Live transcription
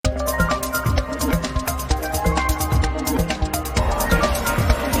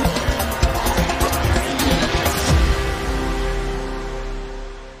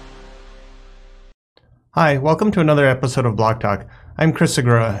Hi, welcome to another episode of Block Talk. I'm Chris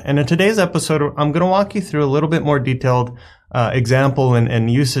Segura, and in today's episode, I'm going to walk you through a little bit more detailed example and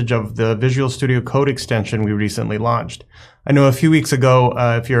usage of the Visual Studio Code extension we recently launched. I know a few weeks ago,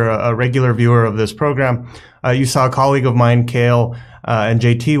 if you're a regular viewer of this program, you saw a colleague of mine, Kale, and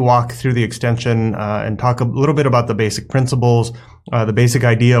JT walk through the extension and talk a little bit about the basic principles, the basic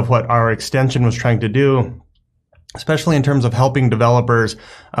idea of what our extension was trying to do, especially in terms of helping developers,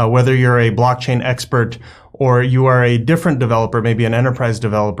 whether you're a blockchain expert or you are a different developer, maybe an enterprise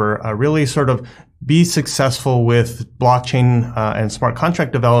developer, really sort of be successful with blockchain and smart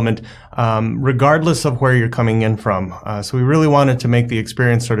contract development, regardless of where you're coming in from. So we really wanted to make the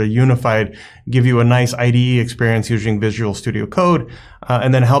experience sort of unified, give you a nice IDE experience using Visual Studio Code,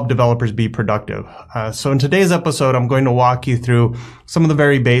 and then help developers be productive. So in today's episode, I'm going to walk you through some of the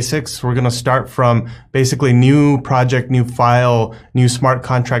very basics. We're going to start from basically new project, new file, new smart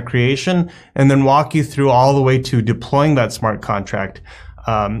contract creation, and then walk you through all the way to deploying that smart contract.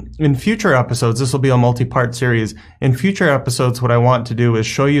 In future episodes, this will be a multi-part series. In future episodes, what I want to do is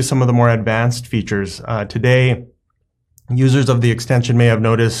show you some of the more advanced features. Today, users of the extension may have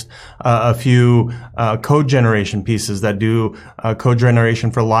noticed a few code generation pieces that do code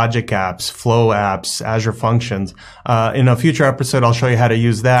generation for logic apps, flow apps, Azure functions. In a future episode, I'll show you how to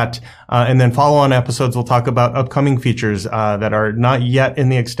use that. And then follow-on episodes, we'll talk about upcoming features that are not yet in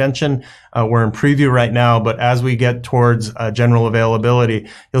the extension. We're in preview right now, but as we get towards general availability,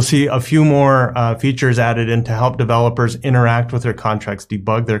 you'll see a few more features added in to help developers interact with their contracts,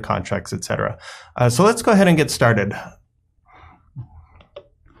 debug their contracts, etc. So let's go ahead and get started.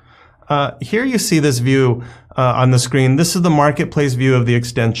 Here you see this view on the screen. This is the marketplace view of the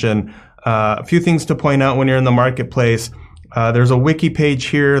extension. A few things to point out when you're in the marketplace. There's a wiki page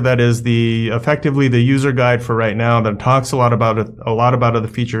here that is effectively the user guide for right now that talks a lot about the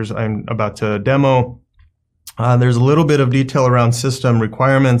features I'm about to demo. There's a little bit of detail around system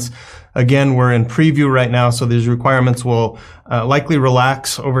requirements. Again, we're in preview right now, so these requirements will likely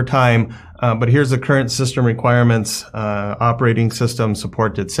relax over time. But here's the current system requirements, operating system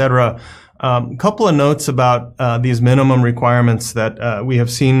support, etc. A couple of notes about these minimum requirements that we have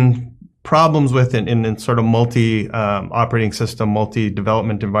seen problems with in sort of multi-operating system,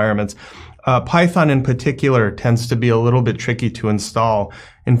 multi-development environments. Python in particular tends to be a little bit tricky to install.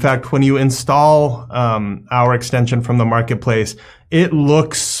 In fact, when you install our extension from the marketplace, it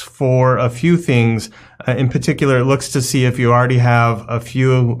looks for a few things. In particular, it looks to see if you already have a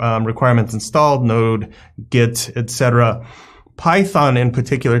few requirements installed, Node, Git, etc. Python in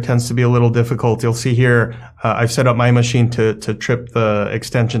particular tends to be a little difficult. You'll see here, I've set up my machine to trip the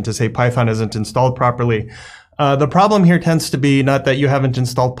extension to say Python isn't installed properly. The problem here tends to be not that you haven't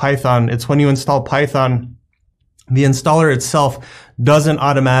installed Python. It's when you install Python, the installer itself doesn't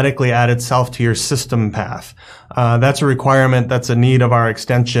automatically add itself to your system path. That's a requirement. That's a need of our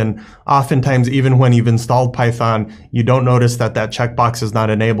extension. Oftentimes, even when you've installed Python, you don't notice that checkbox is not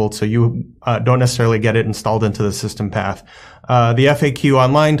enabled, so you don't necessarily get it installed into the system path. The FAQ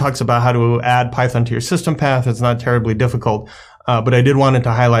online talks about how to add Python to your system path. It's not terribly difficult, but I did want it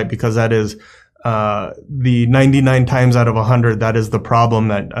to highlight because that is the 99 times out of 100, that is the problem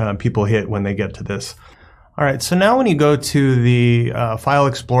that people hit when they get to this. All right, so now when you go to the File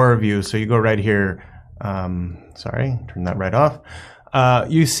Explorer view, so you go right here, sorry, turn that right off.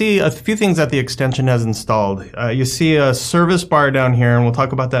 You see a few things that the extension has installed. You see a service bar down here, and we'll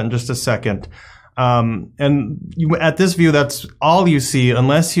talk about that in just a second. At this view, that's all you see,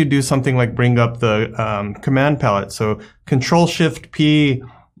 unless you do something like bring up the command palette. So Control-Shift-P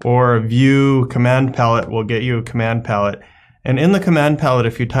or View Command Palette will get you a command palette. And in the command palette,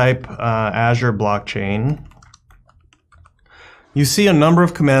 if you type Azure Blockchain, you see a number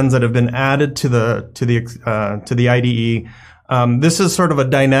of commands that have been added to the IDE. This is sort of a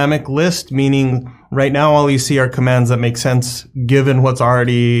dynamic list, meaning right now all you see are commands that make sense given what's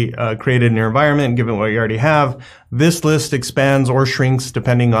already created in your environment, given what you already have. This list expands or shrinks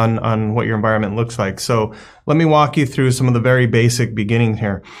depending on what your environment looks like. So let me walk you through some of the very basic beginnings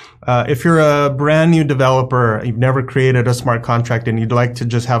here. If you're a brand new developer, you've never created a smart contract, and you'd like to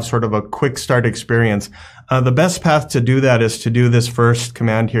just have sort of a quick start experience, the best path to do that is to do this first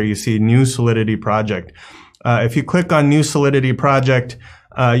command here. You see New Solidity Project. If you click on New Solidity Project,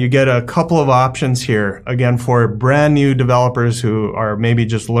 you get a couple of options here. Again, for brand new developers who are maybe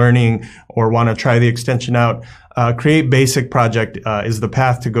just learning or want to try the extension out, Create Basic Project is the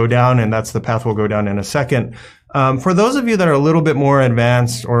path to go down, and that's the path we'll go down in a second. For those of you that are a little bit more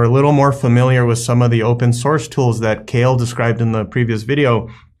advanced or a little more familiar with some of the open source tools that Kale described in the previous video,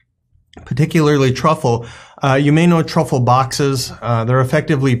 particularly Truffle. You may know Truffle boxes. They're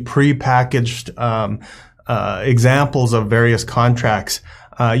effectively pre-packaged examples of various contracts.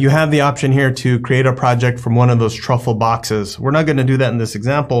 You have the option here to create a project from one of those Truffle boxes. We're not going to do that in this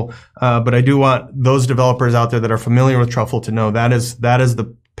example, but I do want those developers out there that are familiar with Truffle to know that is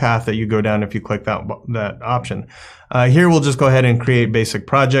the path that you go down if you click that option. Here we'll just go ahead and create basic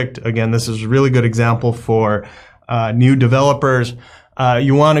project. Again, this is a really good example for new developers.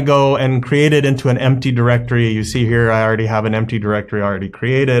 You want to go and create it into an empty directory. You see here I already have an empty directory already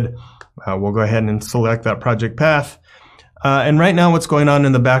created. We'll go ahead and select that project path. And right now what's going on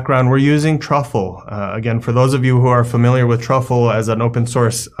in the background, we're using Truffle. Again, for those of you who are familiar with Truffle as an open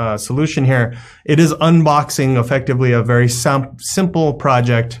source solution here, it is unboxing effectively a very simple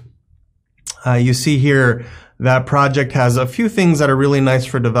project. You see here that project has a few things that are really nice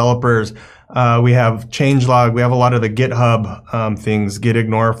for developers. We have changelog, we have a lot of the GitHub things, git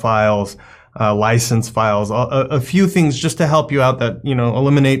ignore files, license files, a few things just to help you out that,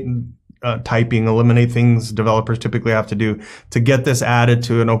 eliminate typing, eliminate things developers typically have to do to get this added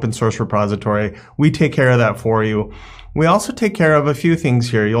to an open source repository. We take care of that for you. We also take care of a few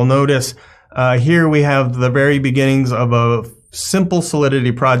things here. You'll notice here we have the very beginnings of a simple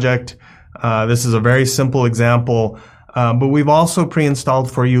Solidity project. This is a very simple example, but we've also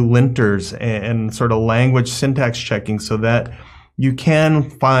pre-installed for you linters and sort of language syntax checking so that you can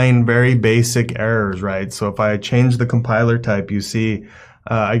find very basic errors, right? So if I change the compiler type, you see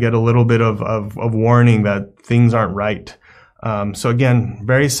I get a little bit of warning that things aren't right. So again,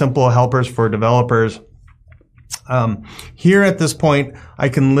 very simple helpers for developers. Here at this point, I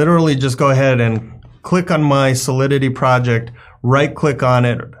can literally just go ahead and click on my Solidity project, right click on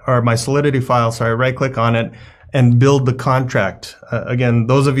it, or my Solidity file, sorry, right click on it, and build the contract. Again,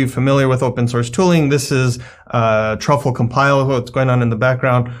 those of you familiar with open source tooling, this is Truffle compile, what's going on in the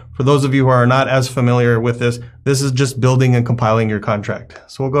background. For those of you who are not as familiar with this is just building and compiling your contract.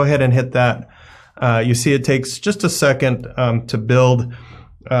 So we'll go ahead and hit that. You see it takes just a second to build.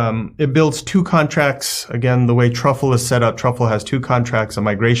 It builds two contracts. Again, the way Truffle is set up, Truffle has two contracts, a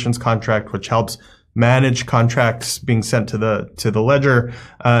migrations contract, which helps manage contracts being sent to the ledger,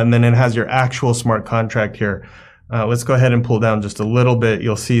 and then it has your actual smart contract here. Let's go ahead and pull down just a little bit.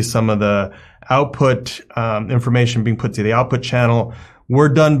 You'll see some of the output information being put to the output channel. We're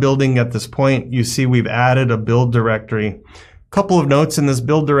done building at this point. You see we've added a build directory. Couple of notes in this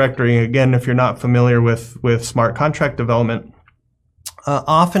build directory. Again, if you're not familiar with smart contract development,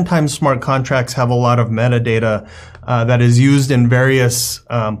 oftentimes smart contracts have a lot of metadata that is used in various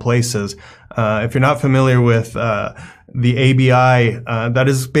places. If you're not familiar with the ABI, that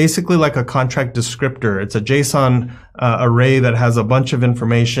is basically like a contract descriptor. It's a JSON array that has a bunch of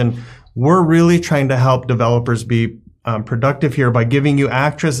information. We're really trying to help developers be productive here by giving you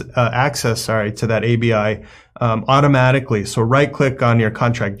access to that ABI automatically. So right-click on your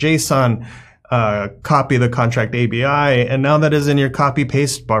contract JSON, copy the contract ABI, and now that is in your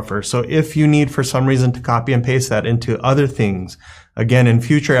copy-paste buffer. So if you need for some reason to copy and paste that into other things, again, in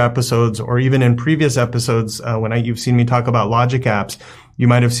future episodes or even in previous episodes, when you've seen me talk about logic apps, you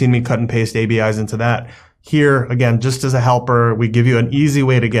might have seen me cut and paste ABIs into that. Here, again, just as a helper, we give you an easy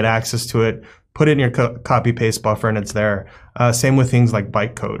way to get access to it. Put it in your copy-paste buffer and it's there. Same with things like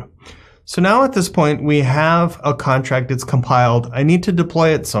bytecode. So now at this point, we have a contract. It's compiled. I need to deploy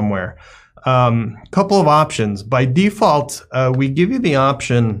it somewhere. Couple of options. By default, we give you the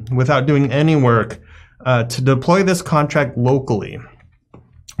option, without doing any work, to deploy this contract locally.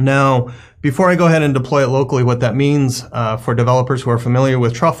 Now, before I go ahead and deploy it locally, what that means for developers who are familiar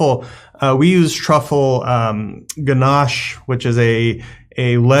with Truffle, we use Truffle Ganache, which is a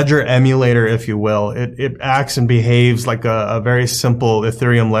ledger emulator, if you will. It acts and behaves like a very simple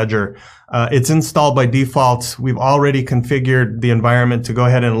Ethereum ledger. It's installed by default. We've already configured the environment to go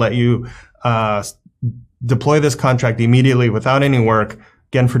ahead and let you deploy this contract immediately without any work.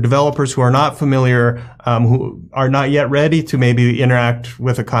 Again, for developers who are not familiar, who are not yet ready to maybe interact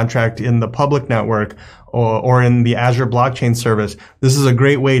with a contract in the public network or in the Azure blockchain service, this is a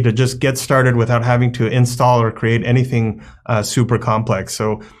great way to just get started without having to install or create anything super complex.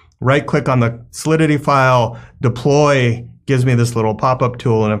 So right-click on the Solidity file, deploy, gives me this little pop-up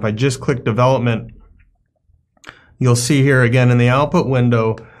tool, and if I just click development, you'll see here again in the output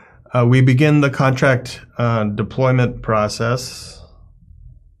window, we begin the contract deployment process.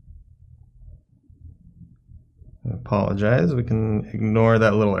 I apologize. We can ignore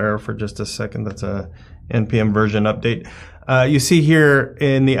that little error for just a second. That's a NPM version update. You see here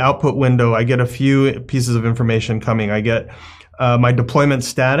in the output window, I get a few pieces of information coming. I get my deployment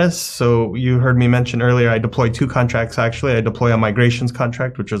status. So you heard me mention earlier, I deploy 2 contracts actually. I deploy a migrations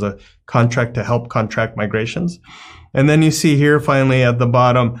contract, which is a contract to help contract migrations. And then you see here finally at the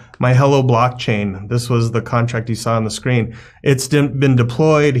bottom, my hello blockchain. This was the contract you saw on the screen. It's been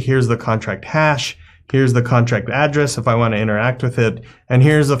deployed. Here's the contract hash. Here's the contract address if I want to interact with it. And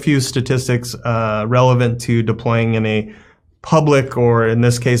here's a few statistics relevant to deploying in a public, or in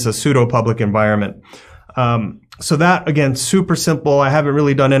this case, a pseudo-public environment. So that, again, super simple. I haven't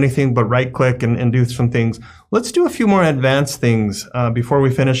really done anything but right-click and do some things. Let's do a few more advanced things before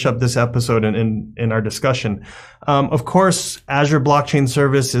we finish up this episode in our discussion. Of course, Azure Blockchain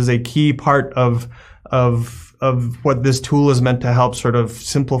Service is a key part of what this tool is meant to help sort of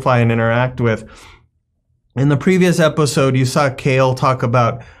simplify and interact with. In the previous episode, you saw Kale talk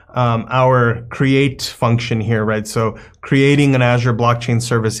about our create function here, right? So creating an Azure blockchain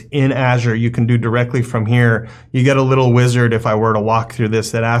service in Azure, you can do directly from here. You get a little wizard if I were to walk through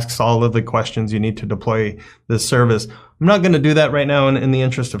this that asks all of the questions you need to deploy this service. I'm not going to do that right now in the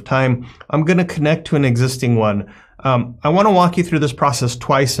interest of time. I'm going to connect to an existing one. I want to walk you through this process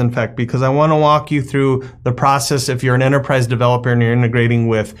twice, in fact, because I want to walk you through the process if you're an enterprise developer and you're integrating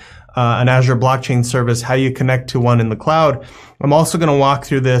with an Azure blockchain service, how you connect to one in the cloud. I'm also going to walk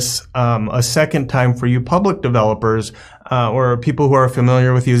through this a second time for you public developers or people who are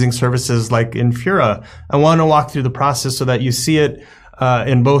familiar with using services like Infura. I want to walk through the process so that you see it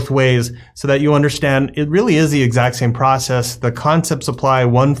in both ways, so that you understand it really is the exact same process. The concepts apply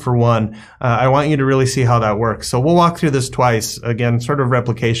one for one. I want you to really see how that works. So we'll walk through this twice, again, sort of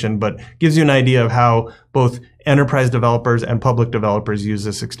replication, but gives you an idea of how both enterprise developers and public developers use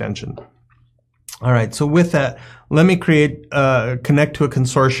this extension. All right, so with that, let me connect to a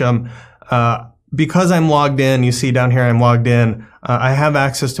consortium. Because I'm logged in, you see down here I'm logged in, I have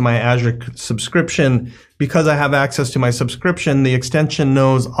access to my Azure subscription. Because I have access to my subscription, the extension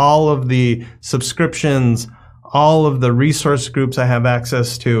knows all of the subscriptions, all of the resource groups I have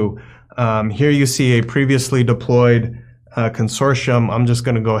access to. Here you see a previously deployed consortium. I'm just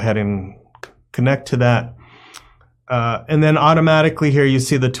going to go ahead and connect to that. And then automatically here you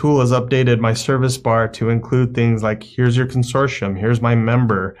see the tool has updated my service bar to include things like here's your consortium, here's my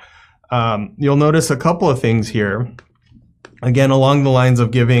member. You'll notice a couple of things here. Again, along the lines of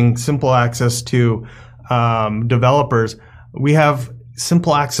giving simple access to developers, we have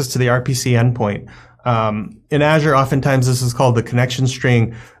simple access to the RPC endpoint. In Azure, oftentimes this is called the connection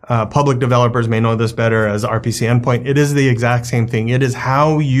string. Public developers may know this better as RPC endpoint. It is the exact same thing. It is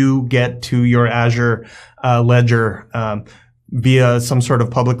how you get to your Azure ledger via some sort of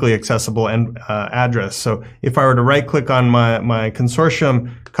publicly accessible address. So if I were to right click on my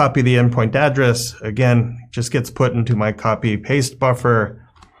consortium, copy the endpoint address, again, it just gets put into my copy paste buffer.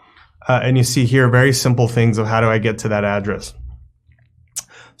 And you see here very simple things of how do I get to that address.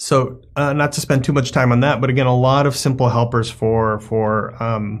 So not to spend too much time on that, but again, a lot of simple helpers for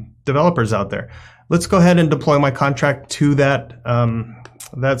developers out there. Let's go ahead and deploy my contract to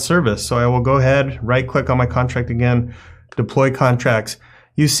that service. So I will go ahead, right click on my contract again, deploy contracts.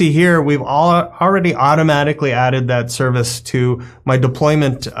 You see here, we've already automatically added that service to my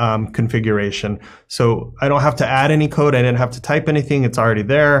deployment configuration. So I don't have to add any code. I didn't have to type anything. It's already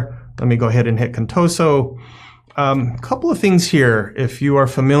there. Let me go ahead and hit Contoso. Couple of things here. If you are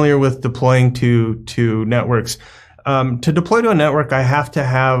familiar with deploying to networks, to deploy to a network, I have to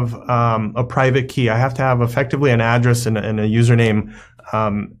have a private key. I have to have effectively an address and a username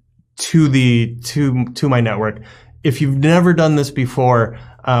to my network. If you've never done this before,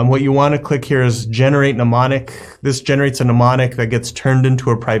 what you want to click here is generate mnemonic. This generates a mnemonic that gets turned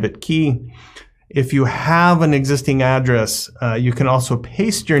into a private key. If you have an existing address, you can also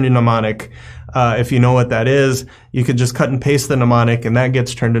paste your mnemonic. If you know what that is, you can just cut and paste the mnemonic and that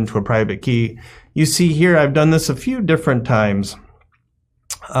gets turned into a private key. You see here, I've done this a few different times,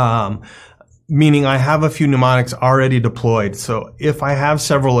 meaning I have a few mnemonics already deployed. So if I have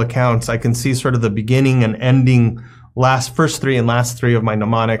several accounts, I can see sort of the beginning and ending first three and last three of my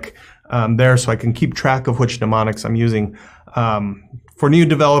mnemonic there, so I can keep track of which mnemonics I'm using. For new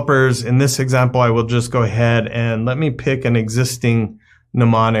developers, in this example, I will just go ahead and let me pick an existing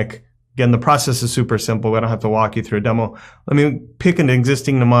mnemonic. Again, the process is super simple. I don't have to walk you through a demo. Let me pick an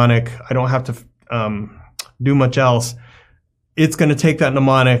existing mnemonic. I don't have to do much else. It's going to take that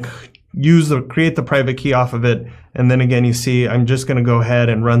mnemonic, create the private key off of it, and then again, you see I'm just going to go ahead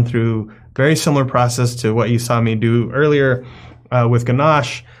and run through very similar process to what you saw me do earlier with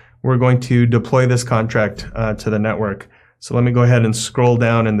Ganache. We're going to deploy this contract to the network. So let me go ahead and scroll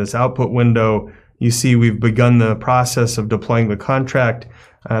down in this output window. You see we've begun the process of deploying the contract.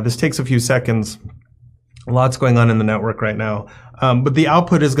 This takes a few seconds. Lots going on in the network right now. But the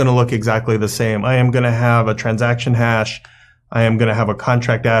output is going to look exactly the same. I am going to have a transaction hash. I am going to have a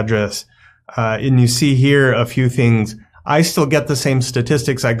contract address. And you see here a few things. I still get the same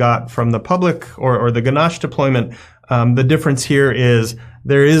statistics I got from the public or the Ganache deployment. The difference here is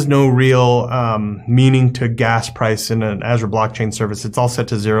there is no real meaning to gas price in an Azure blockchain service. It's all set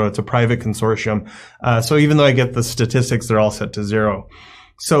to 0. It's a private consortium. So even though I get the statistics, they're all set to 0.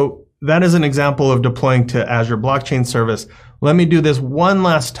 So that is an example of deploying to Azure blockchain service. Let me do this one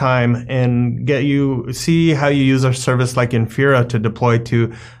last time and see how you use a service like Infura to deploy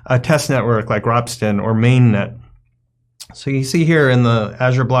to a test network like Ropsten or Mainnet. So you see here in the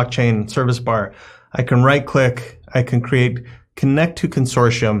Azure blockchain service bar, I can right click, I can create connect to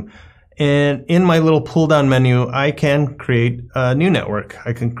consortium, and in my little pull down menu, I can create a new network.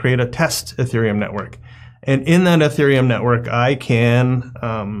 I can create a test Ethereum network. And in that Ethereum network, I can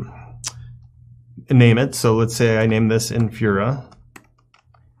name it. So let's say I name this Infura.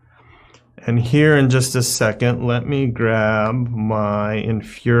 And here in just a second, let me grab my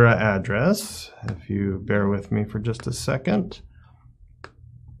Infura address. If you bear with me for just a second.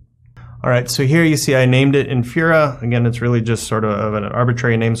 All right, so here you see I named it Infura. Again, it's really just sort of an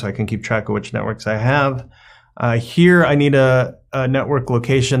arbitrary name so I can keep track of which networks I have. Here I need a network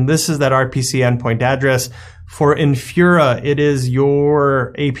location. This is that RPC endpoint address. For Infura, it is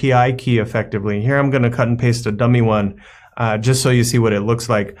your API key effectively. Here I'm going to cut and paste a dummy one just so you see what it looks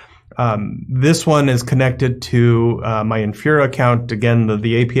like. This one is connected to my Infura account. Again,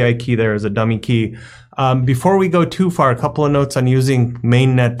 the API key there is a dummy key. Before we go too far, a couple of notes on using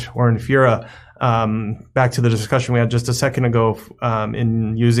Mainnet or Infura. Back to the discussion we had just a second ago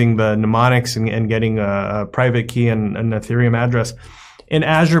in using the mnemonics and getting a private key and an Ethereum address. In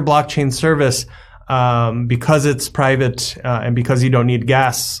Azure Blockchain Service, because it's private and because you don't need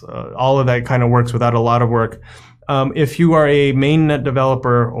gas, all of that kind of works without a lot of work. If you are a mainnet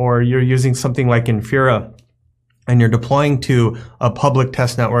developer or you're using something like Infura and you're deploying to a public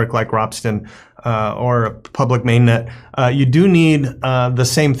test network like Ropsten or a public mainnet, you do need the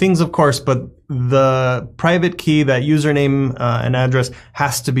same things, of course, but the private key, that username and address,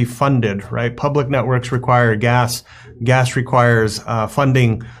 has to be funded, right? Public networks require gas. Gas requires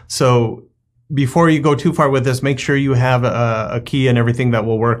funding. So before you go too far with this, make sure you have a key and everything that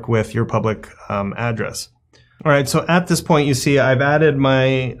will work with your public address. All right, so at this point, you see I've added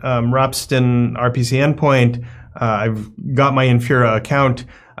my Ropsten RPC endpoint. I've got my Infura account.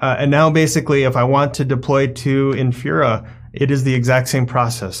 And now basically, if I want to deploy to Infura, it is the exact same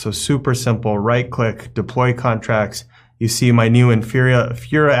process. So super simple, right click, deploy contracts. You see my new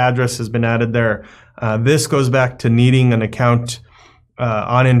Infura address has been added there. This goes back to needing an account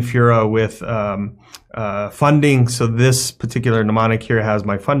on Infura with funding. So this particular mnemonic here has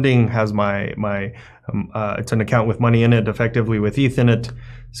my funding, has it's an account with money in it, effectively with ETH in it.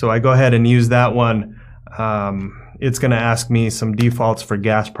 So I go ahead and use that one. It's going to ask me some defaults for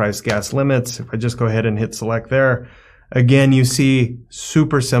gas price, gas limits. If I just go ahead and hit select there, again, you see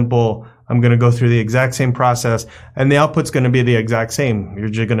super simple. I'm going to go through the exact same process, and the output's going to be the exact same. You're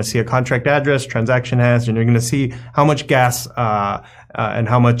just going to see a contract address, transaction hash, and you're going to see how much gas and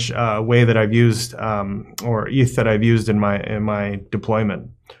how much way that I've used or ETH that I've used in my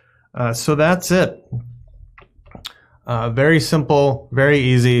deployment. So that's it. Very simple, very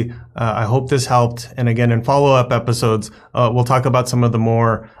easy. I hope this helped. And again, in follow-up episodes, we'll talk about some of the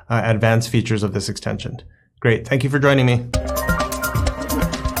more advanced features of this extension. Great. Thank you for joining me.